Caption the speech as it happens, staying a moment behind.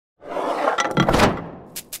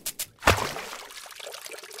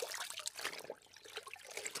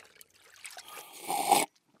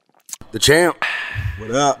The champ.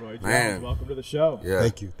 What up? Roy Jones, Man. welcome to the show. Yeah.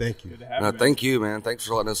 Thank you. Good to have No, you, man. thank you, man. Thanks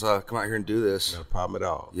for letting us come out here and do this. No problem at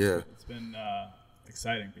all. Yeah. It's been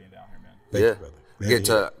exciting being down here, man. Thank yeah. you,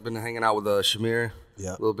 brother. Been hanging out with Shamir Yeah.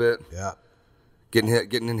 a little bit. Yeah.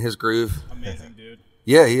 Getting in his groove. Amazing, dude.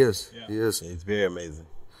 Yeah, he is. Yeah. He is. It's very amazing.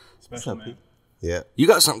 Special, man. Yeah. You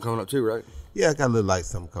got something coming up too, right? Yeah, I got a little like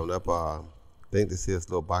something coming up. I think this is a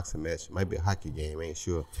little boxing match. Might be a hockey game. Ain't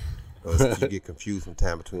sure. You get confused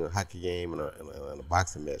sometimes between a hockey game and a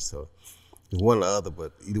boxing match. So it's one or the other,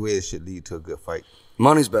 but either way, it should lead to a good fight.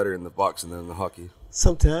 Money's better in the boxing than in the hockey.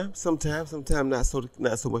 Sometimes not so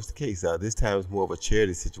much the case. This time it's more of a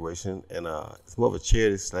charity situation, and it's more of a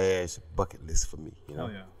charity / bucket list for me. You know?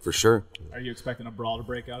 Hell yeah. For sure. Are you expecting a brawl to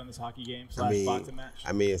break out in this hockey game / boxing match?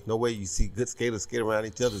 I mean, it's no way you see good skaters skate around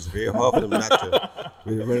each other. It's very hard for them not to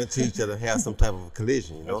really run into each other and have some type of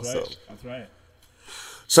collision. You know, That's right. so That's right.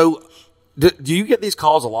 So, do you get these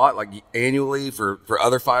calls a lot, like annually, for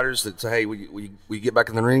other fighters that say, "Hey, will you get back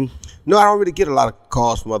in the ring?" no, I don't really get a lot of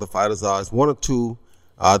calls from other fighters. It's one or two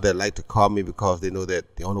that like to call me because they know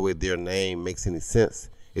that the only way their name makes any sense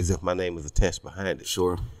is if my name is attached behind it.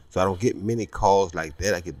 Sure. So I don't get many calls like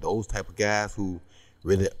that. I get those type of guys who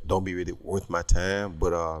really don't be really worth my time.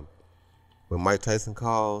 But when Mike Tyson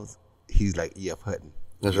calls, he's like E.F. Hutton.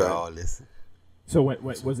 That's We right. all listen. So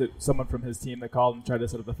was it someone from his team that called and tried to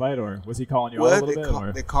set up the fight, or was he calling you out a little bit?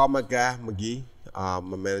 Or? They called my guy, McGee, my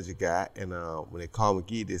manager guy, and when they called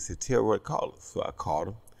McGee, they said, tell Roy to call us. So I called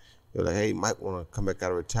him. They were like, hey, you might want to come back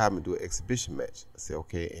out of retirement and do an exhibition match. I said,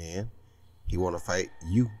 okay, and he want to fight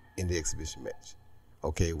you in the exhibition match.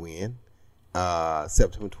 Okay, when?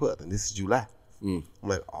 September 12th, and this is July. I'm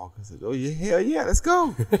like, August. Oh, yeah, hell yeah, let's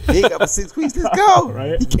go. He ain't got but 6 weeks, let's go.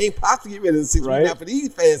 Right. He can't possibly get rid of the 6 Right. weeks after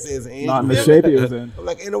these fans says, Not in the shape he was in. I'm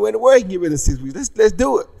like, ain't no way in the world he can get rid of the 6 weeks. Let's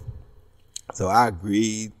do it. So I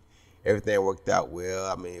agreed. Everything worked out well.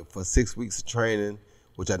 I mean, for 6 weeks of training,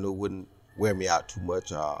 which I knew wouldn't wear me out too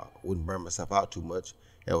much, wouldn't burn myself out too much.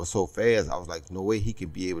 And it was so fast, I was like, no way he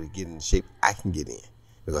could be able to get in the shape I can get in.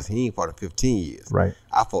 Because he ain't fought in 15 years. Right.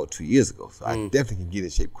 I fought 2 years ago, so I definitely can get in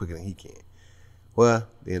shape quicker than he can. Well,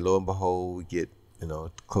 then lo and behold, we get,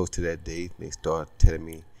 close to that date, and they start telling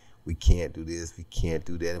me, we can't do this, we can't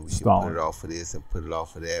do that, and we should put it off for this and put it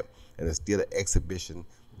off for that. And it's still an exhibition,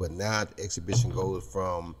 but now the exhibition goes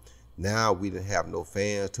from, now we didn't have no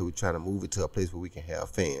fans till we're trying to move it to a place where we can have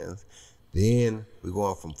fans. Then we're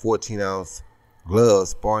going from 14-ounce gloves,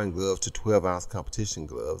 sparring gloves, to 12-ounce competition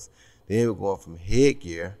gloves. Then we're going from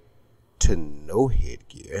headgear to no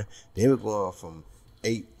headgear. Then we're going from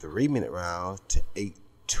 8 3-minute rounds to 8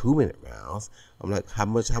 2-minute rounds. I'm like, how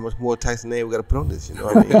much more Tyson name we got to put on this? You know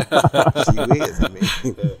what I mean? She is.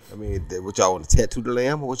 I mean, what y'all want to tattoo the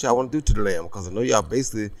lamb, or what y'all want to do to the lamb? Because I know y'all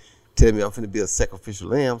basically telling me I'm finna be a sacrificial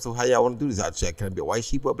lamb. So how y'all want to do this? I'll check. Can I be a white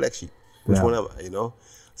sheep or a black sheep? Which one am I?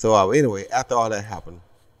 So anyway, after all that happened,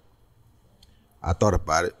 I thought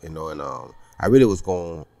about it. And I really was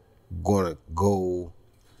going to go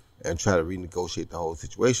and try to renegotiate the whole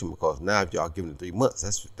situation, because now if y'all giving it 3 months,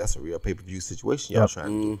 that's a real pay-per-view situation y'all trying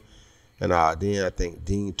to do. And then I think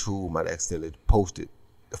Dean Toole might accidentally posted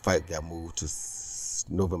the fight got moved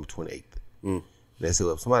to November 28th. And they said,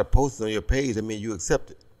 well, if somebody posted on your page, that means you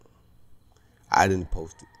accept it. I didn't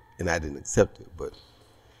post it, and I didn't accept it, but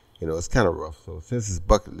it's kind of rough. So since it's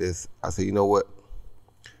bucket list, I said, you know what?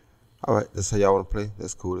 All right, that's how y'all want to play.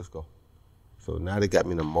 That's cool. Let's go. So now they got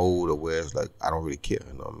me in a mode of where it's like, I don't really care.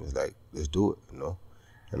 It's like, let's do it,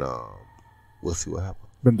 and we'll see what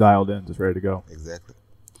happens. Been dialed in, just ready to go. Exactly.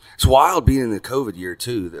 It's wild being in the COVID year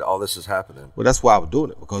too that all this is happening. Well, that's why I was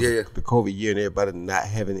doing it, because Yeah. the COVID year and everybody not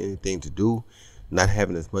having anything to do, not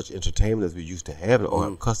having as much entertainment as we used to have or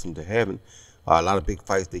accustomed to having. A lot of big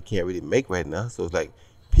fights they can't really make right now. So it's like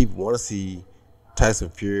people want to see Tyson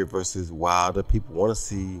Fury versus Wilder. People want to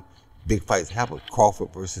see big fights happen.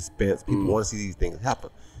 Crawford versus Spence. People want to see these things happen.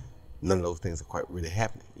 None of those things are quite really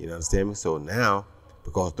happening. You understand me? So now,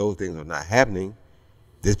 because those things are not happening,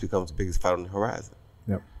 this becomes the biggest fight on the horizon.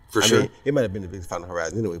 Yep. For I sure. mean, it might have been the biggest fight on the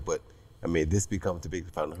horizon anyway, but this becomes the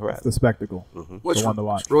biggest fight on the horizon. The spectacle. What's The one to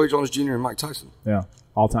watch. Roy Jones Jr. and Mike Tyson. Yeah.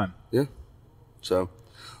 All time. Yeah. So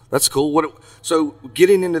that's cool. So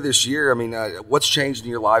getting into this year, I mean, what's changed in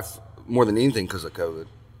your life more than anything because of COVID?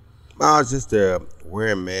 I was just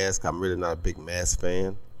wearing masks. I'm really not a big mask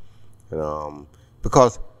fan, and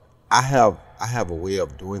because I have a way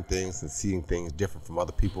of doing things and seeing things different from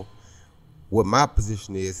other people. What my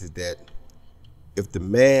position is that if the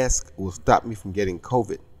mask will stop me from getting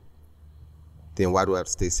COVID, then why do I have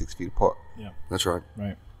to stay 6 feet apart? Yeah. That's right.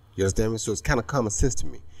 Right. You understand me? So it's kind of common sense to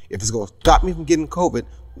me. If it's going to stop me from getting COVID,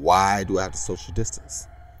 why do I have to social distance?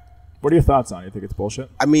 What are your thoughts on it? You think it's bullshit?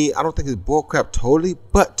 I mean, I don't think it's bullcrap totally,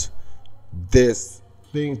 but there's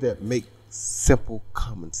things that make simple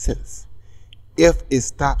common sense. If it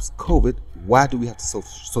stops COVID, why do we have to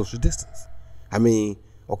social distance? I mean,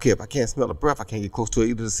 okay, if I can't smell the breath, I can't get close to her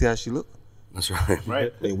either to see how she look. That's right.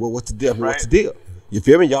 Right. I mean, what's the deal? What's the deal? You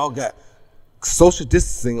feel me? Y'all got social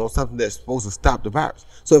distancing on something that's supposed to stop the virus.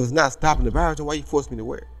 So if it's not stopping the virus, then why you force me to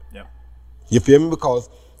wear it? Yeah. You feel me? Because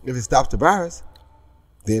if it stops the virus,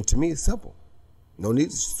 then to me it's simple. No need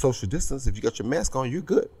to social distance. If you got your mask on, you're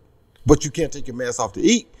good. But you can't take your mask off to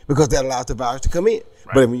eat because that allows the virus to come in.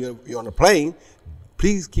 Right. But when you're on a plane,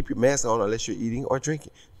 please keep your mask on unless you're eating or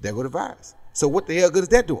drinking. There go the virus. So what the hell good is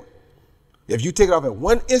that doing? If you take it off at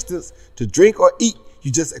one instance to drink or eat,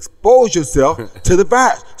 you just expose yourself to the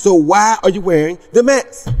virus. So why are you wearing the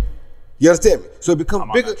mask? You understand me? So it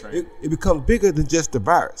becomes bigger. It becomes bigger than just the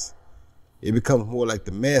virus. It becomes more like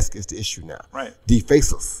the mask is the issue now. Right.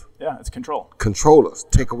 Deface us. Yeah, it's control. Control us.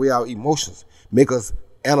 Take away our emotions. Make us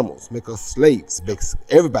animals. Make us slaves. Make us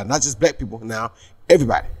everybody, not just black people now,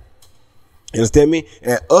 everybody. You understand me?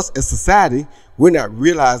 And us as society, we're not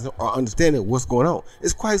realizing or understanding what's going on.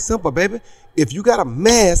 It's quite simple, baby. If you got a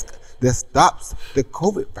mask that stops the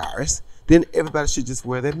COVID virus, then everybody should just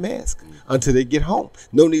wear that mask until they get home.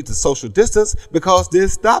 No need to social distance because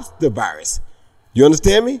this stops the virus. You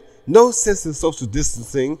understand me? No sense in social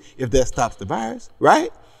distancing if that stops the virus,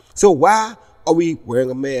 right? So why are we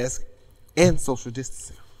wearing a mask and social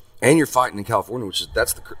distancing? And you're fighting in California, which is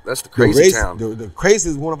that's the crazy town. The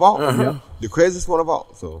craziest one of all. Uh-huh. The craziest one of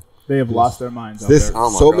all. So they have lost their minds out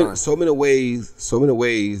there. So many ways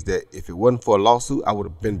that if it wasn't for a lawsuit, I would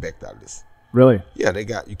have been backed out of this. Really? Yeah,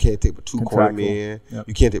 you can't take but two corner men. Yep.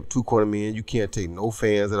 You can't take but two corner men. You can't take no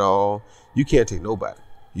fans at all. You can't take nobody.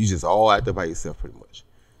 You just all out there by yourself pretty much.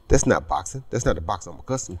 That's not boxing. That's not the boxing I'm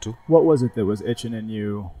accustomed to. What was it that was itching in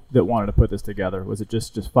you that wanted to put this together? Was it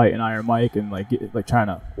just fighting Iron Mike and like trying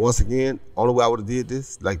to? Once again, only way I would have did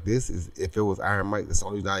this like this is if it was Iron Mike. That's the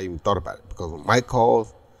only reason I even thought about it. Because when Mike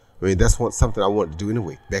calls, I mean, that's something I wanted to do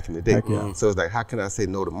anyway back in the day. Yeah. So it's like, how can I say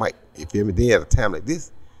no to Mike? You feel me? Then at a time like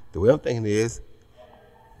this, the way I'm thinking is,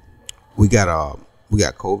 we got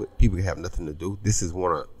COVID. People have nothing to do. This is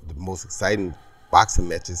one of the most exciting boxing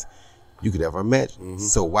matches you could ever imagine. Mm-hmm.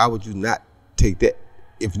 So why would you not take that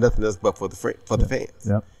if nothing else but for the fans?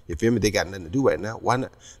 Yep. You feel me? They got nothing to do right now. Why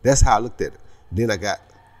not? That's how I looked at it. Then I got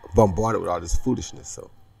bombarded with all this foolishness.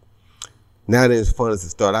 So now it ain't as fun as it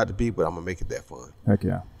started out to be, but I'm gonna make it that fun. Heck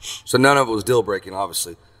yeah. So none of it was deal breaking,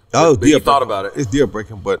 obviously. But you thought about it. It's deal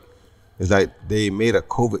breaking, but it's like they made a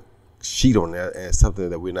COVID sheet on there, and something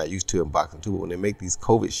that we're not used to in boxing too. When they make these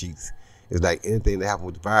COVID sheets, it's like anything that happens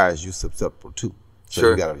with the virus, you're susceptible to. So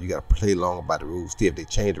sure. you gotta play along by the rules. Still, if they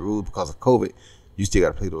change the rules because of COVID, you still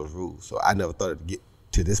gotta play those rules. So I never thought it'd get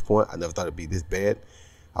to this point. I never thought it'd be this bad.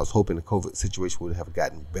 I was hoping the COVID situation would have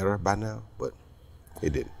gotten better by now, but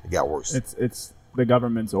it didn't. It got worse. It's the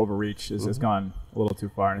government's overreach has gone a little too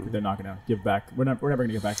far, and I think they're not going to give back. We're never going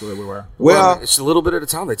to get back to where we were. Well, it's a little bit at a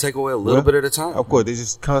time. They take away a little bit at a time. Of course, they're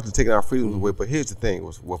just constantly taking our freedoms away. But here's the thing: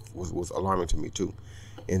 was alarming to me too.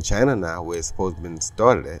 In China now, where it's supposed to have been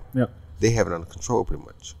started at, yep. They have it under control pretty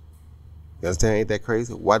much. You understand? Ain't that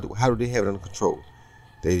crazy? How do they have it under control?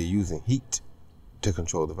 They're using heat to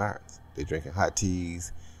control the virus. They're drinking hot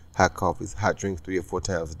teas, hot coffees, hot drinks 3 or 4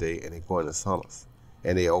 times a day, and they're going to saunas.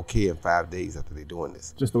 And they're okay in 5 days after they're doing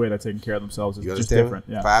this. Just the way they're taking care of themselves is just different.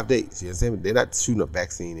 Yeah. 5 days. You understand me? They're not shooting a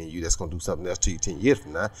vaccine in you that's going to do something else to you 10 years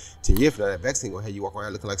from now. 10 years from now, that vaccine going to have you walk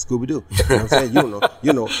around looking like Scooby-Doo. You know what I'm saying? You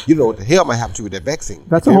don't know what the hell might happen to you with that vaccine.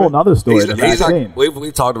 That's a whole nother story.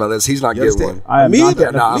 We've talked about this. He's not getting one. I am not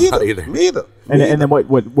getting I'm not either. Me either. And then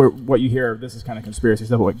what you hear, this is kind of conspiracy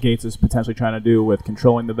stuff, what Gates is potentially trying to do with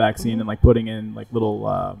controlling the vaccine and like putting in like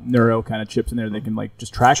little neuro kind of chips in there that can like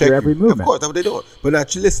just track your every movement. Of course, that's what they're doing. But now,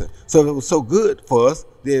 listen, so if it was so good for us,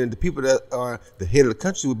 then the people that are the head of the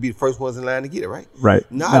country would be the first ones in line to get it, right? Right.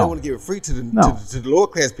 Now I don't want to give it free to the lower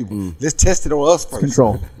class people. Let's test it on us first.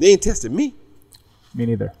 Control. They ain't tested me. Me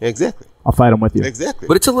neither. Exactly. I'll fight them with you. Exactly.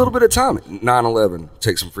 But it's a little bit of time. 9/11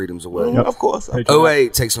 takes some freedoms away. Yep. Of course.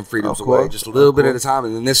 08 takes some freedoms away. Just a little bit at a time.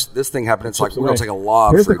 And then this thing happened. It's like we're going to take a lot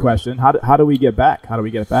of Here's freedom. the question. How do we get back? How do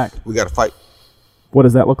we get it back? We got to fight. What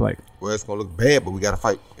does that look like? Well, it's going to look bad, but we got to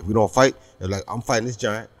fight. If we don't fight, it's like, I'm fighting this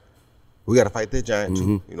giant. We got to fight that giant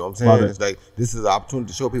too. You know what I'm saying? It's like, this is an opportunity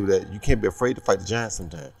to show people that you can't be afraid to fight the giant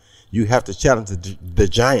sometimes. You have to challenge the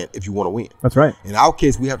giant if you want to win. That's right. In our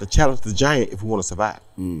case, we have to challenge the giant if we want to survive.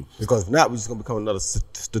 Because if not, we're just going to become another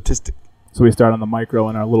statistic. So we start on the micro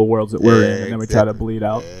in our little worlds that we're in, and then we try to bleed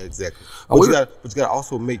out. Yeah, exactly. But you got to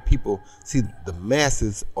also make people see the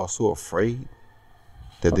masses are so afraid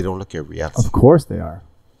that they don't look at reality. Of course they are.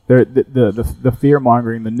 They're the fear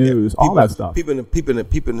mongering, the news, all that stuff. People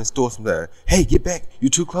in the store sometimes, hey, get back, you're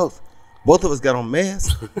too close. Both of us got on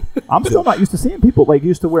masks. I'm still not used to seeing people like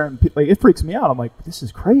used to wearing. Like it freaks me out. I'm like, this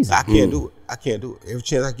is crazy. I can't do it. I can't do it. Every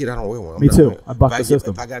chance I get, I don't wear one. Me too. I buck the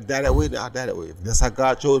system. If I got to die that way, then I'll die that way. If that's how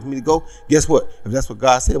God chose me to go, guess what? If that's what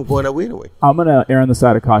God said, I'm going that way anyway. I'm gonna err on the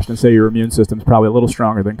side of caution and say your immune system's probably a little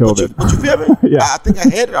stronger than COVID. But you feel me? Yeah. I think I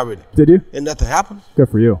had it already. Did you? And nothing happened. Good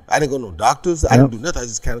for you. I didn't go to no doctors. I didn't do nothing. I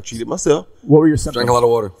just kind of treated myself. What were your symptoms? Drank a lot of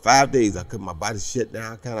water. 5 days, my body shut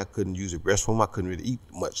down. I couldn't use the restroom. I couldn't really eat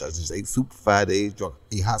much. I just ate soup for 5 days.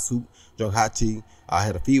 Ate hot soup. Drank hot tea. I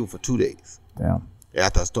had a fever for 2 days. Damn.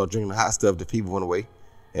 After I started drinking the hot stuff, the fever went away,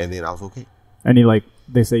 and then I was okay. And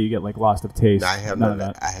they say you get like loss of taste. Now, I have none none of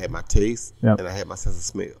of that. I had my taste, and I had my sense of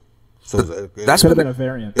smell. So That's could have been been a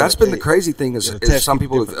variant. That's been the crazy thing is some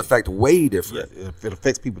people affect way different. Yeah, it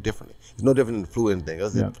affects people differently. It's no different than the flu or anything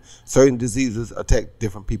else. Yeah. Certain diseases attack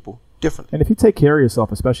different people differently. And if you take care of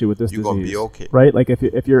yourself, especially with this you're disease, gonna be okay, right? Like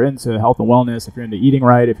if you're into health and wellness, if you're into eating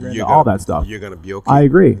right, if you're into all that stuff, you're gonna be okay. I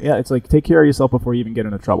agree. Yeah, it's like take care of yourself before you even get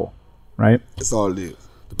into trouble, right? That's all it is.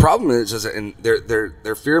 The problem is and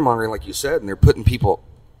they're fear mongering, like you said, and they're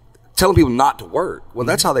telling people not to work. Well,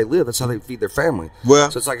 that's how they live. That's how they feed their family. Well,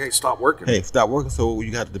 so it's like, hey, stop working. Hey, stop working. So you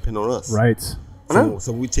got to depend on us, right?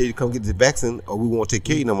 So when we tell you to come get the vaccine, or we won't take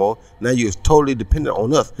care of you no more, now you're totally dependent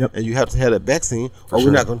on us, and you have to have that vaccine, or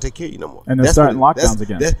we're not going to take care of you no more. And they're starting lockdowns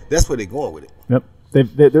again. That's where they're going with it. Yep.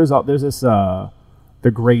 There's this the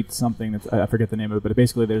great something that I forget the name of it, but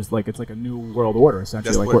basically it's like a new world order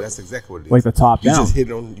essentially. That's exactly what it is. Like the top down. You just hit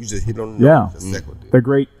it on. Yeah. That's exactly what it is. The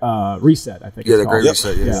great reset, I think. Yeah, it's the great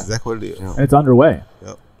reset. Yeah, that's exactly what it is. And it's underway.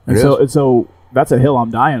 Yep. And so that's a hill I'm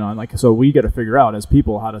dying on. Like, so we got to figure out as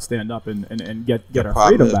people how to stand up and get our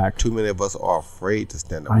freedom back. Too many of us are afraid to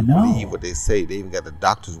stand up. I know. We believe what they say. They even got the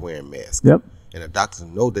doctors wearing masks. Yep. And the doctors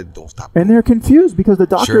know that it don't stop. And they're confused because the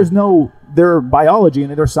doctors know their biology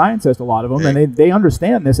and they're scientists, a lot of them, and they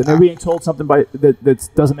understand this, and they're being told something that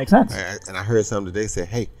doesn't make sense. And I heard something today say,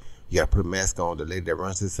 hey, you got to put a mask on. The lady that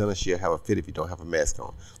runs this center, she'll have a fit if you don't have a mask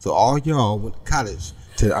on. So all y'all went to college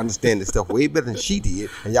to understand this stuff way better than she did,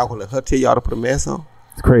 and y'all going to let her tell y'all to put a mask on?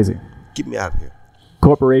 It's crazy. Get me out of here.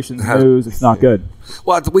 Corporations, news, it's not good.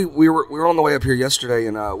 Well, we were on the way up here yesterday,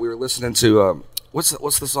 and we were listening to what's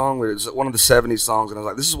the song? It's one of the '70s songs, and I was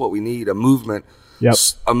like, "This is what we need: a movement,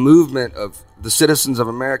 a movement of the citizens of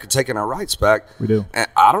America taking our rights back." We do. And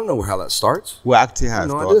I don't know how that starts. Well, I can tell you how it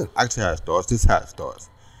starts. I can tell you how it starts. This is how it starts.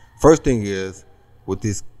 First thing is with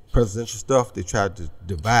this presidential stuff, they try to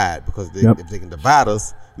divide because if they can divide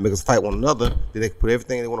us and make us fight one another, then they can put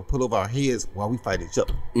everything they want to put over our heads while we fight each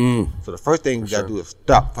other. So the first thing we got to do is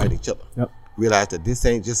stop fighting each other. Yep. Realize that this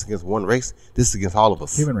ain't just against one race. This is against all of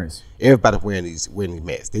us. Human race. Everybody wearing these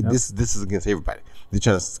masks. This is against everybody. They're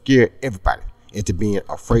trying to scare everybody into being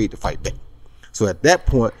afraid to fight back. So at that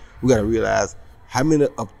point, we got to realize how many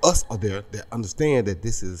of us are there that understand that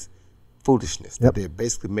this is foolishness, that they're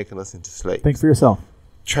basically making us into slaves. Think for yourself.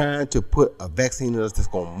 Trying to put a vaccine in us that's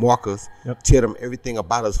going to mark us, tell them everything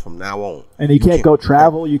about us from now on. And you can't go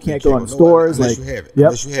travel, you can't go in stores. Unless you have it.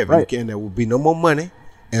 Unless you have it. There will be no more money,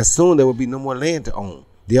 and soon there will be no more land to own.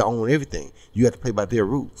 They'll own everything. You have to play by their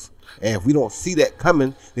rules. And if we don't see that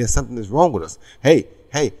coming, then something is wrong with us. Hey,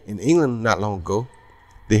 in England not long ago,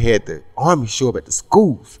 they had the army show up at the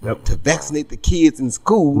schools to vaccinate the kids in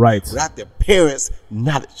school without their parents'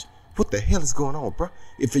 knowledge. What the hell is going on, bro?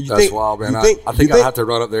 That's wild, man. I think I have to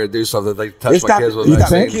run up there and do something. They touch my kids with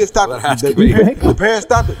vaccines. The parents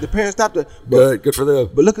stopped it. The parents stopped it. Good for them.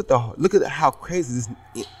 But look at how crazy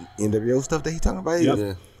this NWO stuff that he's talking about is.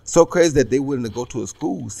 Yeah. So crazy that they willing to go to a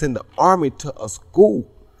school, send the army to a school.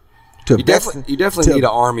 You definitely need an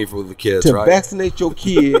army for the kids, right? Vaccinate your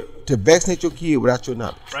kid. To vaccinate your kid without your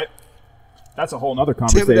knowledge. Right. That's a whole other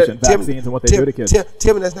conversation. Vaccines and what they do to kids.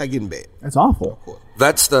 Tell me that's not getting bad. That's awful.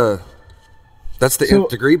 That's the nth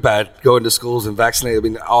degree bad. Going to schools and vaccinate. I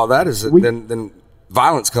mean, all that is then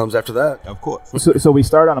violence comes after that. Of course. So we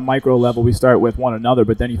start on a micro level. We start with one another,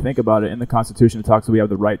 but then you think about it. In the Constitution, it talks that we have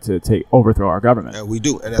the right to overthrow our government. And we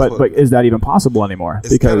do. And but is that even possible anymore?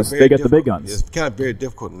 Because they get the big guns. It's kind of very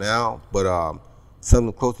difficult now, but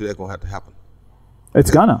something close to that going to have to happen. It's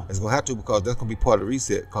going to have to, because that's going to be part of the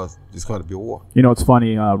reset, because it's going to be a war. You know, it's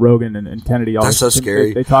funny. Rogan and Kennedy always. That's so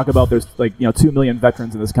scary. They talk about there's 2 million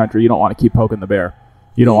veterans in this country. You don't want to keep poking the bear.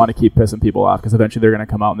 You don't want to keep pissing people off, because eventually they're going to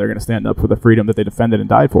come out and they're going to stand up for the freedom that they defended and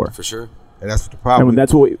died for. For sure. And that's what the problem. And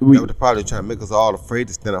that's what we. That's the problem. They're trying to make us all afraid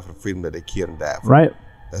to stand up for the freedom that they killed and died for. Right.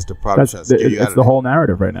 That's the problem. It's the whole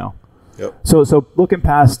narrative right now. Yep. So looking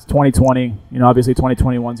past 2020, obviously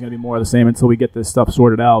 2021 is going to be more of the same until we get this stuff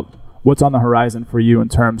sorted out. What's on the horizon for you in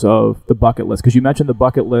terms of the bucket list? Because you mentioned the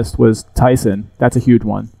bucket list was Tyson. That's a huge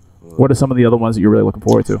one. What are some of the other ones that you're really looking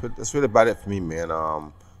forward to? That's really about it for me, man.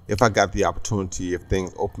 If I got the opportunity, if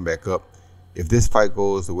things open back up, if this fight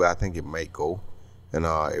goes the way I think it might go, and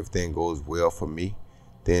if things goes well for me,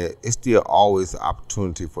 then it's still always an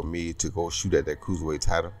opportunity for me to go shoot at that cruiserweight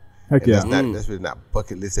title. Heck yeah. That's really not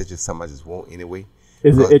bucket list. That's just something I just want anyway.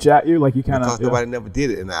 Is it itch at you? Like you kind of... Because nobody never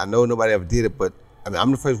did it, and I know nobody ever did it, but I mean,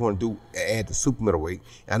 I'm the first one to add the super middleweight.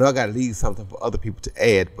 I know I got to leave something for other people to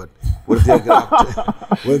add, but what if they don't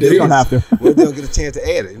get a chance to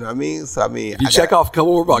add it? You know what I mean? So I mean, you check off a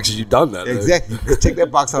couple more boxes. You've done that. Exactly. Check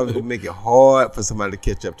that box off. It's gonna make it hard for somebody to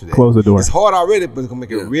catch up to that. Close the door. It's hard already, but it's gonna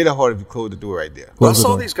make it really hard if you close the door right there. Well, I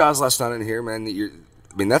saw these guys last night in here, man.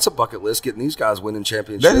 That's a bucket list. Getting these guys winning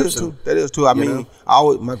championships. That is true. I mean,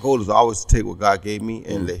 my goal is always to take what God gave me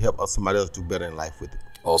and to help somebody else do better in life with it.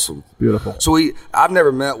 Awesome. Beautiful. So I've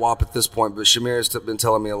never met Wap at this point, but Shamir's been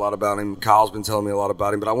telling me a lot about him. Kyle's been telling me a lot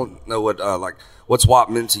about him, but I want to know what's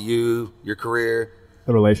Wap meant to you, your career,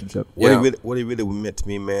 the relationship. What he really meant to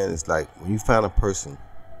me, man, is like when you find a person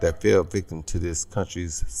that fell victim to this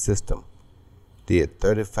country's system, did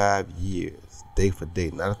 35 years, day for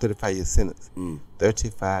day, not a 35-year sentence,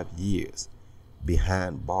 35 years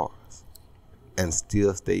behind bars, and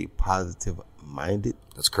still stay positive-minded.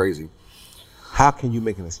 That's crazy. How can you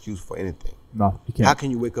make an excuse for anything? No, you can't. How can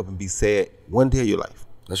you wake up and be sad one day of your life?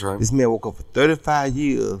 That's right. This man woke up for 35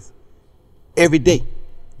 years every day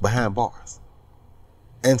behind bars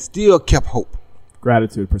and still kept hope.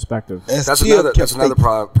 Gratitude, perspective. That's another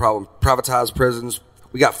problem. Privatized prisons.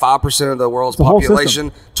 We got 5% of the world's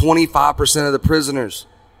population, 25% of the prisoners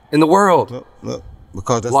in the world. Look,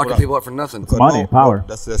 because that's locking people up for nothing. Money, power.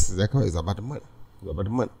 That's exactly right. It's about the money. It's about the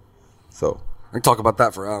money. So I can talk about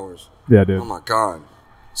that for hours. Yeah, dude. Oh my God.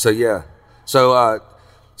 So yeah. So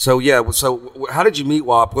how did you meet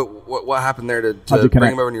Wap? What happened there to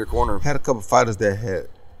bring him over into your corner? Had a couple fighters that had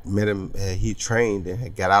met him. He trained and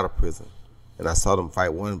had got out of prison, and I saw them fight.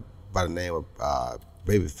 One by the name of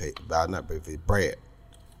Brad,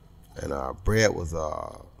 and Brad was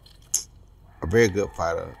a very good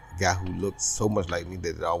fighter, a guy who looked so much like me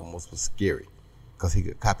that it almost was scary because he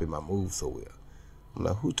could copy my moves so well. I'm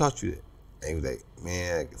like, who taught you that? And he was like,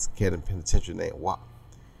 man, it's a kid in penitentiary named Wap.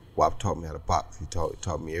 Wap taught me how to box. He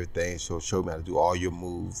taught me everything, showed me how to do all your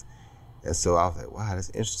moves. And so I was like, wow, that's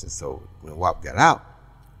interesting. So when Wap got out,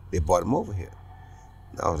 they brought him over here.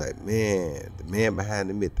 And I was like, man, the man behind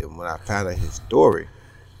the myth. And when I found out his story,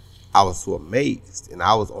 I was so amazed. And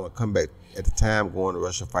I was on a comeback at the time, going to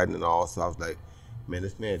Russia fighting and all. So I was like, man,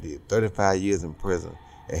 this man did 35 years in prison.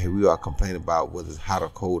 And here we are complaining about whether it's hot or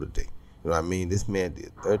cold today. You know what I mean? This man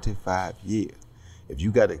did 35 years. If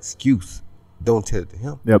you got an excuse, don't tell it to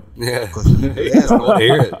him. Yep. Yeah. Because he's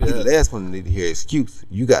the last one to need to hear an excuse.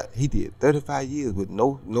 He did 35 years with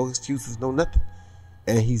no excuses, no nothing.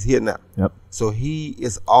 And he's here now. Yep. So he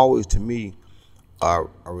is always, to me, a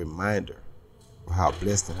reminder of how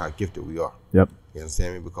blessed and how gifted we are. Yep. You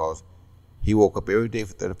understand me? Because he woke up every day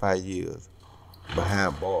for 35 years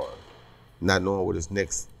behind bars, not knowing what his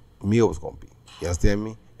next meal was going to be. You understand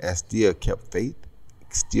me? And still kept faith,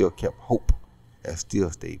 still kept hope, and still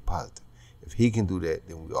stayed positive. If he can do that,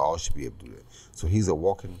 then we all should be able to do that. So he's a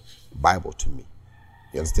walking Bible to me.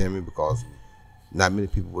 You understand me? Because not many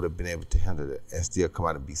people would have been able to handle that and still come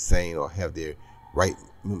out and be sane or have their right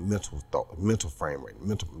mental frame,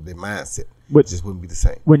 their mindset. It just wouldn't be the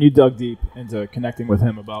same. When you dug deep into connecting with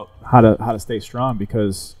him about how to stay strong,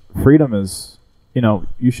 because freedom is,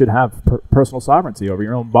 you should have personal sovereignty over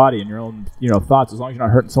your own body and your own, thoughts. As long as you're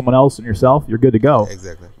not hurting someone else and yourself, you're good to go.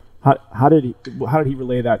 Exactly. How did he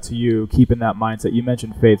relay that to you, keeping that mindset? You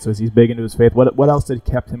mentioned faith, so he's big into his faith. What else did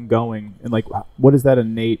kept him going? And what is that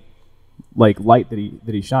innate light that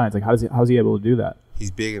he shines? How's he able to do that?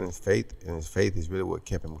 He's big in his faith, and his faith is really what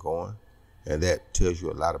kept him going. And that tells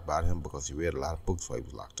you a lot about him because he read a lot of books while he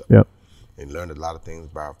was locked up. Yep. And learned a lot of things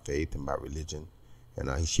about faith and about religion. And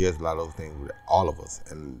he shares a lot of those things with all of us.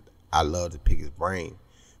 And I love to pick his brain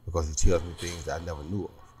because he tells me things that I never knew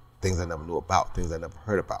of, things I never knew about, things I never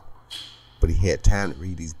heard about. But he had time to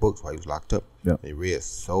read these books while he was locked up. Yep. He read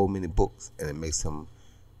so many books, and it makes him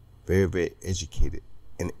very, very educated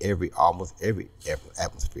in almost every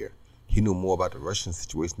atmosphere. He knew more about the Russian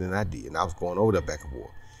situation than I did, and I was going over there back and forth.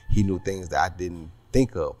 He knew things that I didn't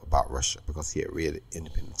think of about Russia because he had read it in the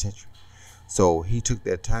penitentiary. So he took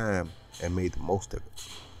that time and made the most of it.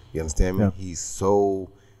 You understand me? Yeah. He's so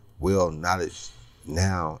well knowledge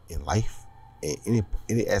now in life, in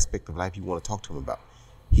any aspect of life you want to talk to him about.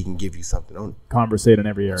 he can give you something on it. Conversate in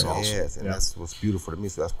every area. Awesome. Yes, and that's what's beautiful to me.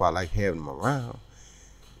 So that's why I like having him around.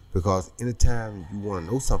 Because anytime you want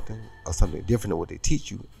to know something or something different than what they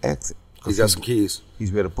teach you, ask it. He's got some keys.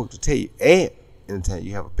 He's read a book to tell you. And anytime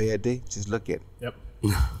you have a bad day, just look at it. Yep.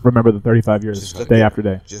 Remember the 35 years, day after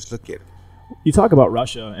day. Just look at it. You talk about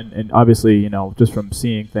Russia, and obviously, you know, just from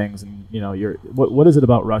seeing things, and you know, what is it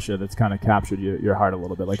about Russia that's kind of captured your heart a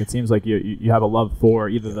little bit? Like, it seems like you have a love for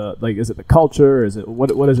either is it the culture? Is it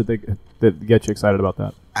what is it that gets you excited about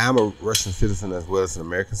that? I'm a Russian citizen as well as an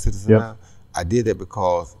American citizen now. I did that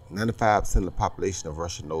because 95% of the population of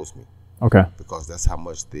Russia knows me. Okay. Because that's how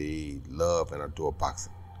much they love and adore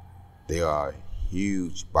boxing. They are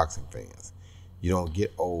huge boxing fans. You don't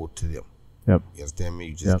get old to them. Yep. You understand me?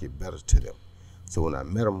 You just get better to them. So when I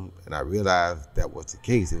met them and I realized that was the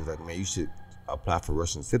case, it was like, man, you should apply for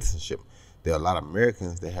Russian citizenship. There are a lot of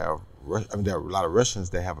Americans that have, there are a lot of Russians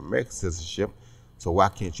that have American citizenship. So why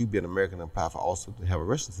can't you be an American and apply for also to have a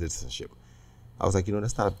Russian citizenship? I was like, you know,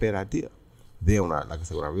 that's not a bad idea. Then when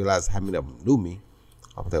I realized how many of them knew me,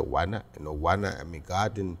 I was like, why not? You know, why not? I mean,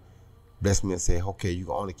 God didn't bless me and say, okay, you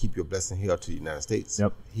can only keep your blessing here to the United States.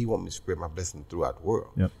 Yep. He want me to spread my blessing throughout the world.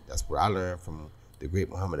 Yep. That's what I learned from the great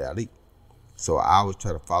Muhammad Ali. So I always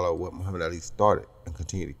try to follow what Muhammad Ali started and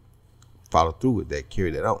continue to follow through with that,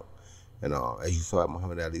 carry that on. And as you saw at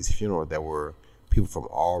Muhammad Ali's funeral, there were people from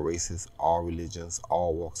all races, all religions,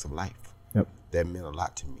 all walks of life. Yep. That meant a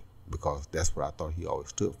lot to me because that's what I thought he always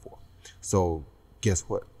stood for. So guess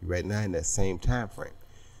what? Right now in that same time frame,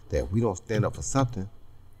 that if we don't stand up for something,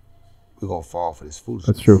 we're going to fall for this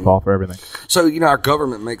foolishness. That's true. Fall for everything. So, you know, our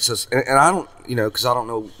government makes us, and I don't, you know, because I don't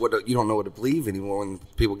know you don't know what to believe anymore when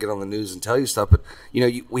people get on the news and tell you stuff. But, you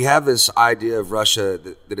know, we have this idea of Russia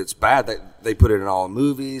that it's bad. That they put it in all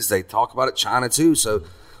movies. They talk about it. China, too. So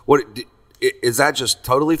is that just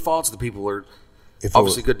totally false? The people are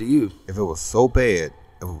obviously good to you. If it was so bad,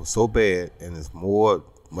 and it's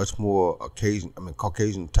much more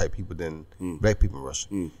Caucasian type people than black people in Russia.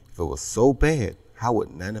 If it was so bad, how would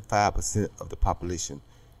 95% of the population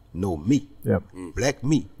know me, black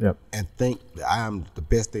me, and think that I am the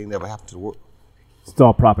best thing that ever happened to the world? It's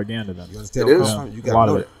all propaganda then. You understand? It is. You got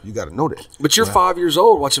to know that. You got to know that. But you're 5 years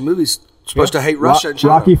old watching movies. Supposed to hate Russia and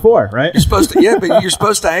China. Rocky IV, right? You're supposed to, but you're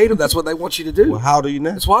supposed to hate them. That's what they want you to do. Well, how old are you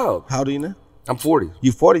now? It's wild. How old are you now? I'm 40.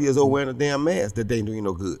 You're 40 years old wearing a damn mask that ain't doing you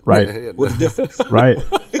no good. Right. What's the difference? Right.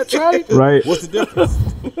 That's right. Right. What's the difference?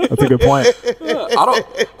 That's a good point.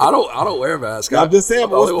 I don't wear a mask. I'm just saying,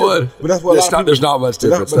 but that's what there's not much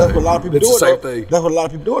difference. But that's what a lot of people it's doing. The same thing. That's what a lot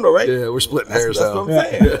of people doing, though, right? Yeah, we're splitting hairs now.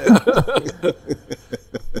 That's what I'm saying.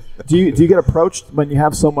 Do you get approached when you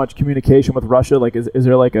have so much communication with Russia? Like, is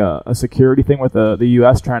there like a security thing with the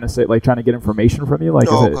U.S. trying to get information from you? Like,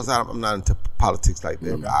 no, because I'm not into politics like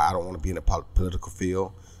that. I don't want to be in a political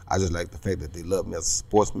field. I just like the fact that they love me as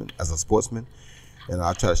a sportsman, and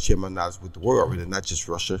I try to share my knowledge with the world, really, not just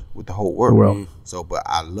Russia, with the whole world. So, but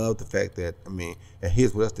I love the fact that and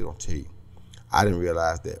here's what else they don't tell you. I didn't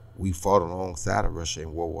realize that we fought alongside of Russia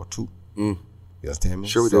in World War II. You understand me?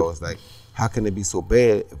 Sure we did. So it's like, how can it be so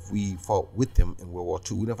bad if we fought with them in World War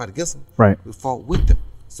II? We didn't fight against them. Right. We fought with them.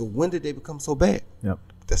 So when did they become so bad? Yep.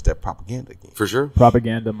 That's that propaganda again. For sure.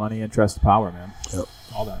 Propaganda, money, interest, power, man. Yep.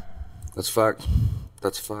 All that. That's fact.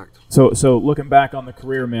 That's a fact. So looking back on the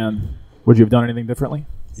career, man, would you have done anything differently?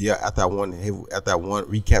 Yeah, after I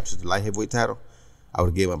recaptured the light heavyweight title, I would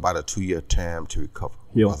have given about a 2-year time to recover.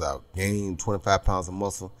 Because I gained 25 pounds of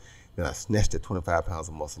muscle, then I snatched that 25 pounds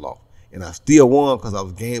of muscle off. And I still won because I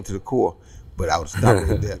was game to the core, but I would stop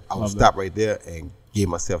right there. I would stop right there and give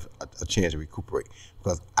myself a chance to recuperate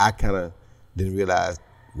because I kind of didn't realize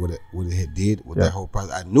what it had did with that whole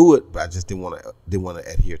process. I knew it, but I just didn't want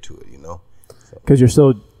to adhere to it, you know. Because you're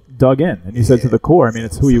so dug in, and you said to the core. I mean,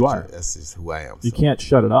 it's who you are. That's just who I am. You can't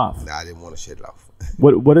shut it off. No, I didn't want to shut it off.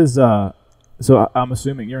 What is So I'm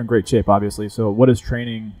assuming you're in great shape, obviously. So what is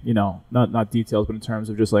training? You know, not details, but in terms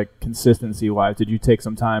of just like consistency wise, did you take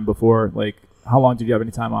some time before? Like, how long did you have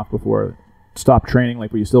any time off before? Stop training?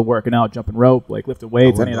 Like, were you still working out, jumping rope, like lifting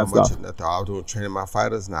weights, any of that stuff? I was doing training my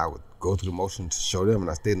fighters, and I would go through the motion to show them,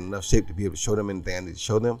 and I stayed in enough shape to be able to show them anything I needed to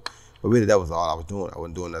show them. But really, that was all I was doing. I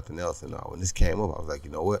wasn't doing nothing else. And when this came up, I was like,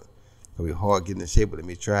 you know what? It's going to be hard getting in shape, but let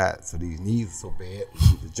me try it. So these knees are so bad.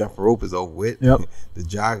 The jumping rope is over with. Yep. The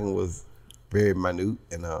jogging was very minute.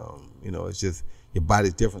 And, it's just your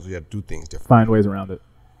body's different, so you have to do things different. Find ways around it.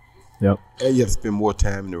 Yep. And you have to spend more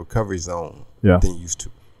time in the recovery zone than you used to.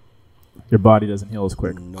 Your body doesn't heal as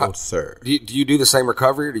quick. No, sir. Do you do the same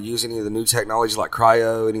recovery? Do you use any of the new technologies like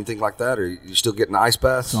cryo, anything like that? Or you still getting ice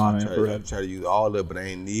baths? I try to use all of it, but I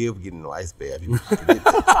ain't never getting no ice bath.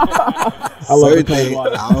 I love the cold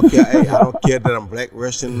water. I don't care. Hey, I don't care that I'm Black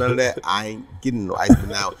Russian, none of that. I ain't getting no ice. But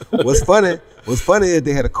now, what's funny is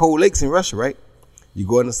they had a cold lakes in Russia, right? You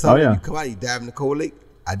go in the summer, you come out, you dive in the cold lake.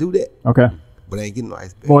 I do that. Okay. But I ain't getting no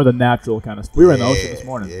ice bath. More the natural kind of stuff. We were in the ocean this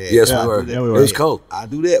morning. Yes, we were. Yeah, we were. It was cold. I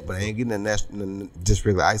do that, but I ain't getting just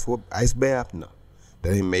regular ice bath. No,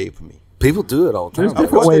 that ain't made for me. People do it all the time. There's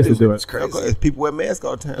different ways to do it. It's crazy. People wear masks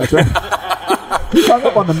all the time. That's right. He's hung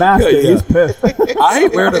up on the mask. He's pissed. I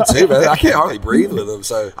hate wearing them too, man. I can't hardly breathe with them.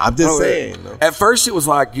 So I'm just saying. At first, it was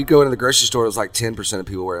like you go into the grocery store. It was like 10% of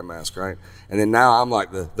people wearing a mask, right? And then now I'm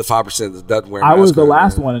like the 5% that doesn't wear a mask. I was the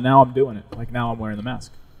last one, and now I'm doing it. Like now I'm wearing the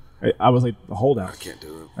mask. I was like the holdout. I can't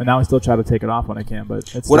do it. And now I still try to take it off when I can.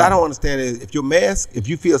 But it's what I don't understand is if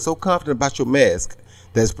you feel so confident about your mask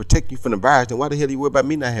that's protecting you from the virus, then why the hell you worry about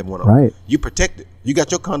me not having one on? Right. You protected. You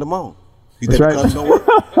got your condom on. You That's think the condom don't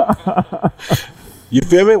work? You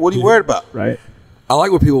feel me? What are you worried about? Right. I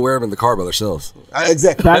like when people wear them in the car by themselves.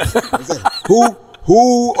 Exactly.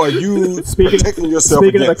 Who are you protecting yourself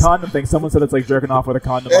Speaking against? of the condom thing, someone said it's like jerking off with a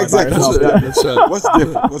condom on Exactly. by yourself. What's the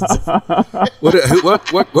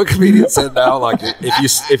difference? What comedian said now? Like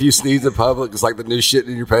if you sneeze in public, it's like the new shit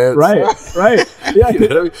in your pants. Right. Yeah. You know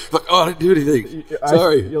what I mean? Like, oh, I didn't do anything.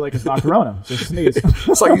 Sorry. You're like, it's not Corona. Just sneeze.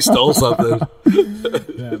 It's like you stole something.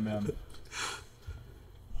 Yeah, man.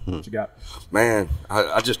 What you got? Man,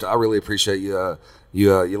 I really appreciate you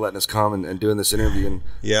letting us come and doing this interview. And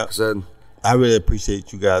yeah, I really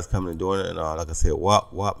appreciate you guys coming and doing it. And like I said,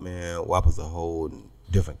 WAP is a whole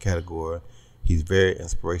different category. He's very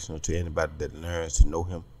inspirational to anybody that learns to know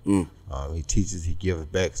him. He teaches, he gives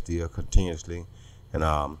back still continuously.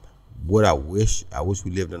 And what I wish we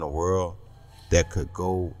lived in a world that could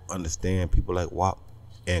go understand people like WAP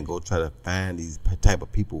and go try to find these type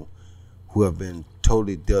of people who have been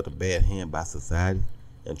totally dealt a bad hand by society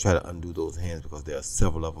and try to undo those hands, because there are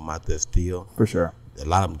several of them out there still. For sure. A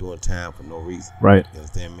lot of them doing time for no reason. Right. You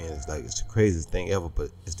understand me? It's like, it's the craziest thing ever,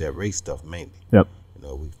 but it's that race stuff mainly. Yep. You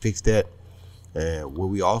know, we fix that. And what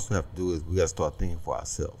we also have to do is we got to start thinking for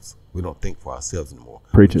ourselves. We don't think for ourselves anymore.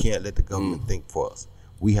 Preach we it. can't let the government think for us.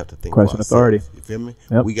 We have to think Question for ourselves. authority. You feel me?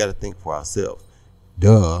 Yep. We got to think for ourselves.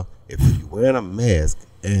 Duh. If you're wearing a mask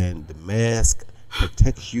and the mask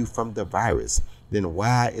protects you from the virus, then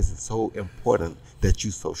why is it so important that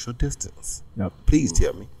you social distance? Yep. Please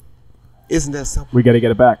tell me. Isn't that simple? We got to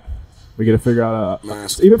get it back. We got to figure out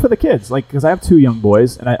even for the kids, like, because I have 2 young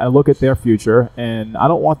boys, and I look at their future, and I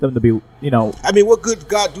don't want them to be, I mean, what good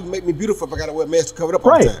God do to make me beautiful if I got to wear a mask to cover it up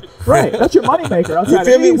all the time? Right. That's your moneymaker. You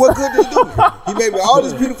feel me? What good did he do? He made me all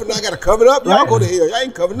this beautiful, now I got to cover it up? Y'all go to hell. I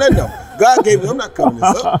ain't covering nothing up. God gave me, I'm not covering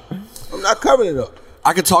this up. I'm not covering it up.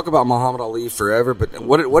 I could talk about Muhammad Ali forever, but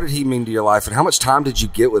what did he mean to your life, and how much time did you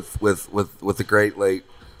get with the great late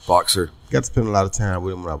boxer? Got to spend a lot of time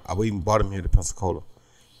with him. I even brought him here to Pensacola,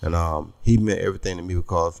 and he meant everything to me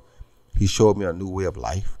because he showed me a new way of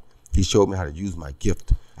life. He showed me how to use my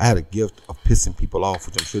gift. I had a gift of pissing people off,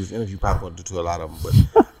 which I'm sure this interview probably won't do to a lot of them,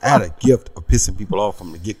 but I had a gift of pissing people off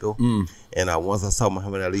from the get-go. And once I saw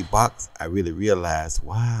Muhammad Ali box, I really realized,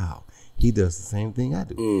 wow, he does the same thing I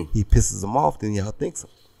do. He pisses them off, then y'all think so.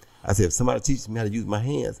 I said, if somebody teaches me how to use my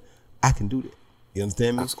hands, I can do that. You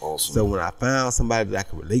understand me? That's awesome. So when I found somebody that I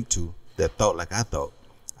could relate to that thought like I thought,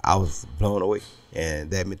 I was blown away.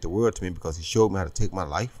 And that meant the world to me because he showed me how to take my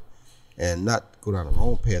life and not go down the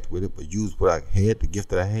wrong path with it, but use what I had, the gift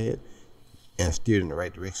that I had, and steer it in the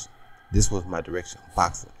right direction. This was my direction,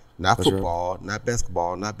 boxing. Not that's football, right. Not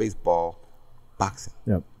basketball, not baseball, boxing.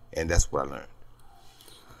 Yep. And that's what I learned.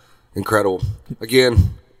 Incredible.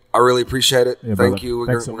 Again, I really appreciate it. Yeah, Thank you. We're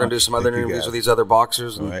going to do some other Thank interviews with these other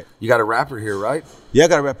boxers. And right. You got a rapper here, right? Yeah, I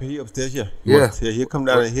got a rapper here upstairs. Yeah. He'll come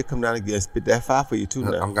down and get spit that fire for you too.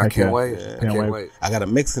 Now. I can't wait. Yeah. I can't wait. I got a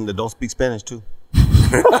Mexican that don't speak Spanish too.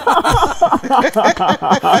 That's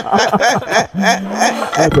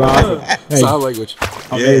awesome. Hey, sign language.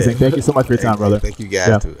 Amazing. Thank you so much for your time, brother. Thank you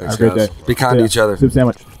guys too. Have a great day. Be kind to each other. Soup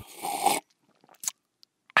sandwich.